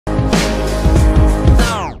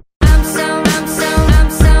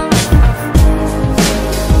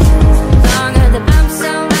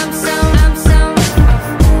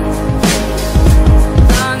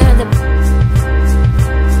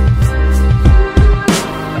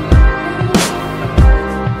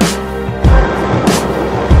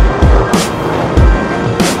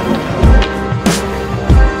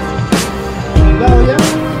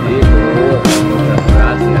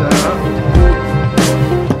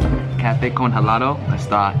café congelado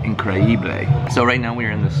está increíble. So right now we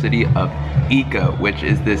are in the city of Ica, which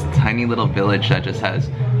is this tiny little village that just has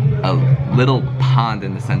a little pond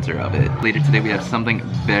in the center of it. Later today we have something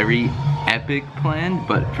very epic planned,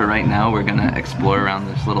 but for right now we're gonna explore around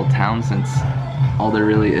this little town since all there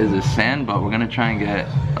really is sand, but we're gonna try and get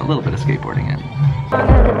a little bit of skateboarding in.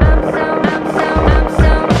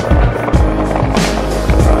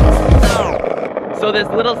 So this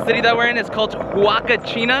little city that we're in is called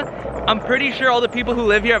HUACACHINA. I'm pretty sure all the people who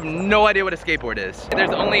live here have no idea what a skateboard is. There's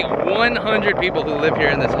only 100 people who live here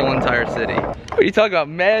in this whole entire city. What are you talking about?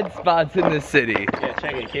 Mad spots in this city. Yeah,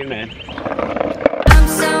 check it, kid, man.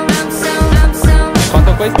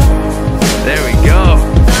 ¿Cuánto cuesta? There we go.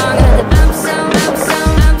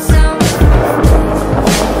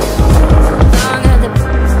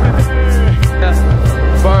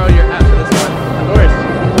 Borrow your hat for this one. Of course.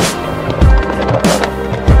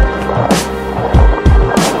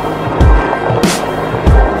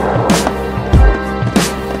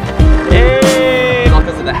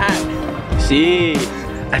 See,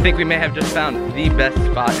 I think we may have just found the best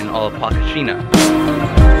spot in all of HUACACHINA.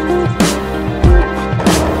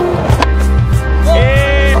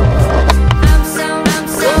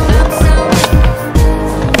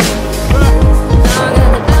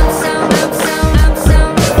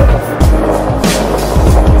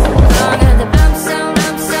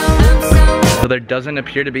 So there doesn't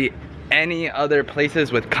appear to be any other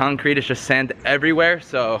places with concrete. It's just sand everywhere,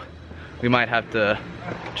 so we might have to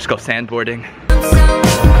just go sandboarding.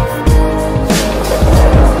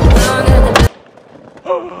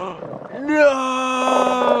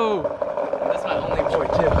 No! That's my only board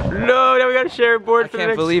too. no, now we gotta share a board for the Can't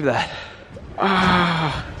next. believe that.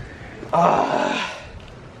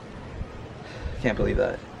 Can't believe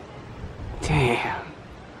that. Damn.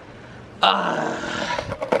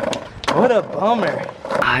 What a bummer.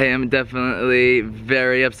 I am definitely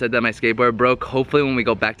very upset that my skateboard broke. Hopefully when we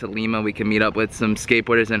go back to Lima, we can meet up with some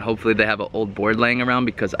skateboarders and hopefully they have an old board laying around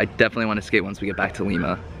because I definitely want to skate once we get back to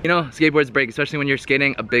Lima. You know, skateboards break, especially when you're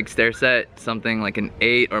skating a big stair set, something like an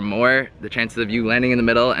 8 or more. The chances of you landing in the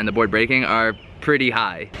middle and the board breaking are pretty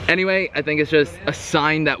high. Anyway, I think it's just a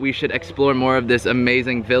sign that we should explore more of this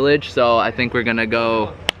amazing village. So I think we're gonna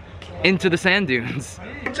go into the sand dunes.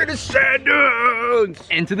 Into the sand dunes!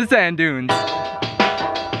 Into the sand dunes.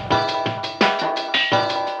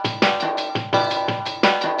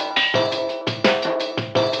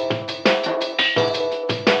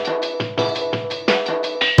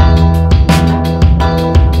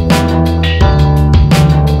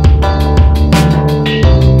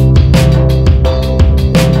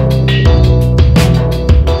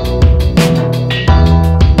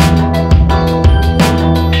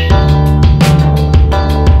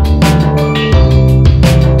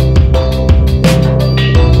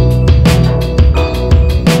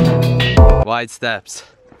 Wide steps.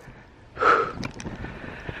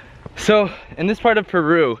 So in this part of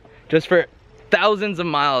Peru, just for thousands of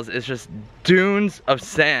miles, it's just dunes of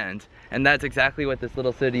sand, and that's exactly what this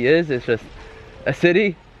little city is. It's just a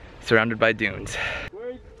city surrounded by dunes.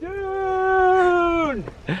 We're dune!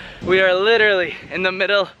 We are literally in the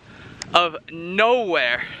middle of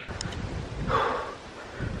nowhere.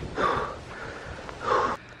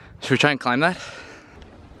 Should we try and climb that?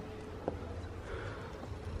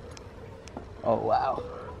 Oh wow.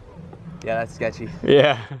 Yeah, that's sketchy.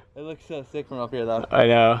 Yeah, It looks so sick from up here though. I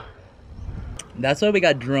know. That's why we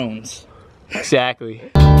got drones.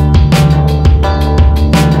 Exactly.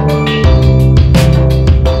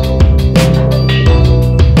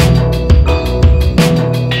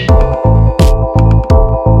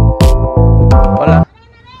 Hola.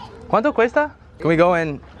 ¿Cuánto cuesta? Can we go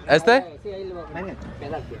in este?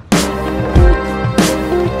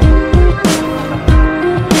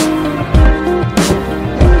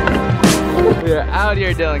 We are out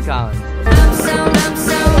here, Dylan Collins.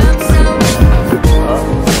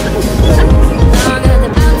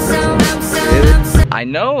 I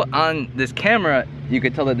know on this camera you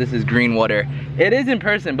could tell that this is green water. It is in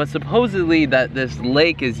person, but supposedly that this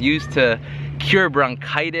lake is used to cure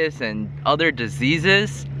bronchitis and other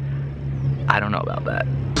diseases. I don't know about that.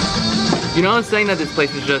 You know I was saying that this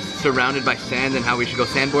place is just surrounded by sand and how we should go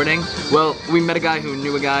sandboarding? Well, we met a guy who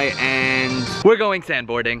knew a guy and we're going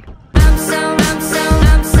sandboarding.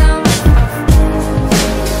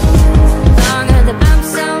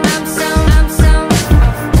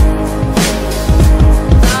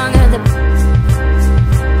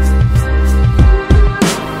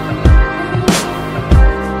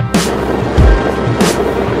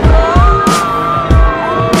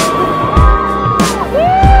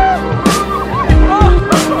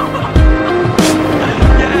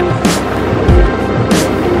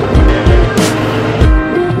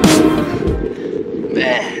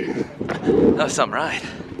 awesome ride.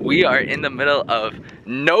 We are in the middle of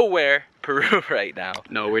nowhere, Peru right now.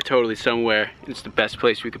 No, we're totally somewhere. It's the best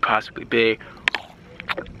place we could possibly be.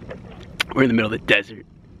 We're in the middle of the desert.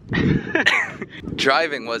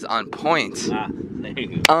 Driving was on point. It's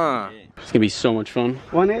gonna be so much fun.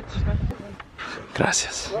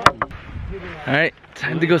 Gracias. All right,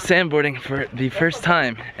 time to go sandboarding for the first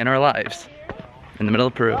time in our lives. In the middle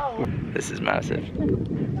of Peru. This is massive.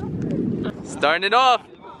 Starting it off.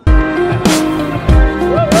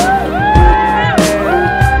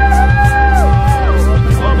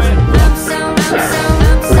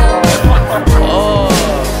 Oh.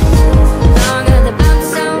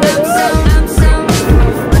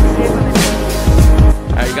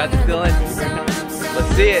 Alright, you got this, Dylan?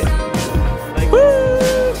 Let's see it. Woo!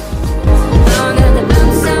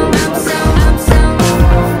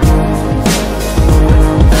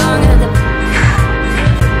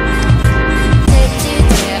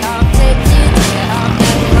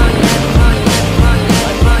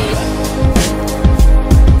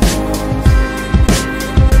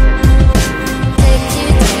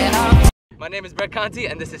 My name is Brett Conti,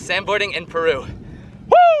 and this is Sandboarding in Peru.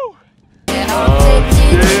 Woo!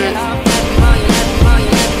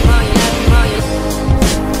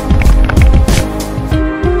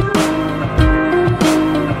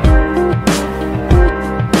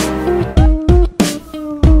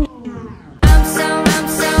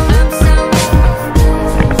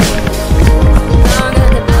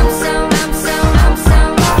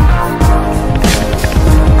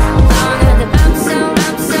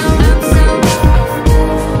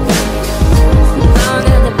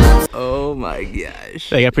 Oh my gosh.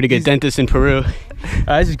 They got pretty good dentists in Peru.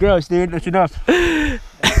 This is gross, dude. That's enough. I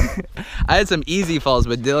had some easy falls,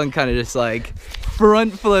 but Dylan kind of just like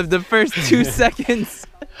front flipped the first 2 seconds.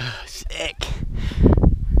 Sick.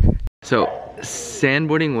 So,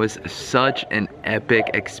 sandboarding was such an epic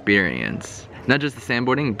experience. Not just the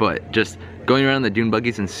sandboarding, but just going around the dune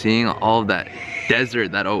buggies and seeing all of that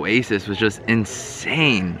desert, that oasis was just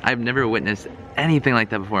insane. I've never witnessed anything like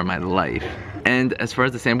that before in my life. And as far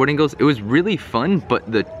as the sandboarding goes, it was really fun, but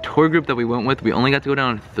the tour group that we went with, we only got to go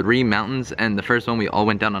down 3 mountains, and the first one we all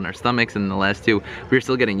went down on our stomachs, and the last 2 we were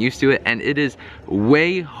still getting used to it, and it is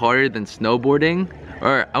way harder than snowboarding,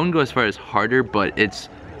 or I wouldn't go as far as harder, but it's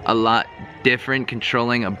a lot different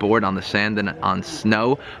controlling a board on the sand than on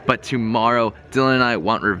snow. But tomorrow, Dylan and I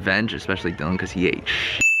want revenge, especially Dylan because he ate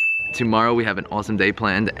shit. Tomorrow we have an awesome day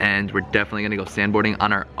planned, and we're definitely gonna go sandboarding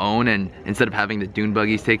on our own, and instead of having the dune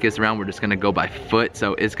buggies take us around, we're just gonna go by foot.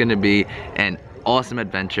 So it's gonna be an awesome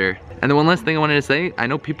adventure. And the one last thing I wanted to say, I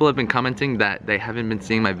know people have been commenting that they haven't been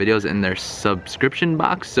seeing my videos in their subscription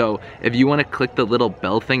box. So if you want to click the little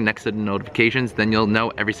bell thing next to the notifications, then you'll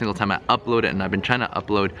know every single time I upload it. And I've been trying to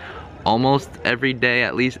upload almost every day,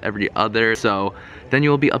 at least every other. So then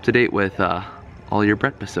you'll be up to date with all your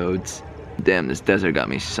Brettpisodes. Damn, this desert got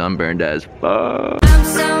me sunburned as fuck.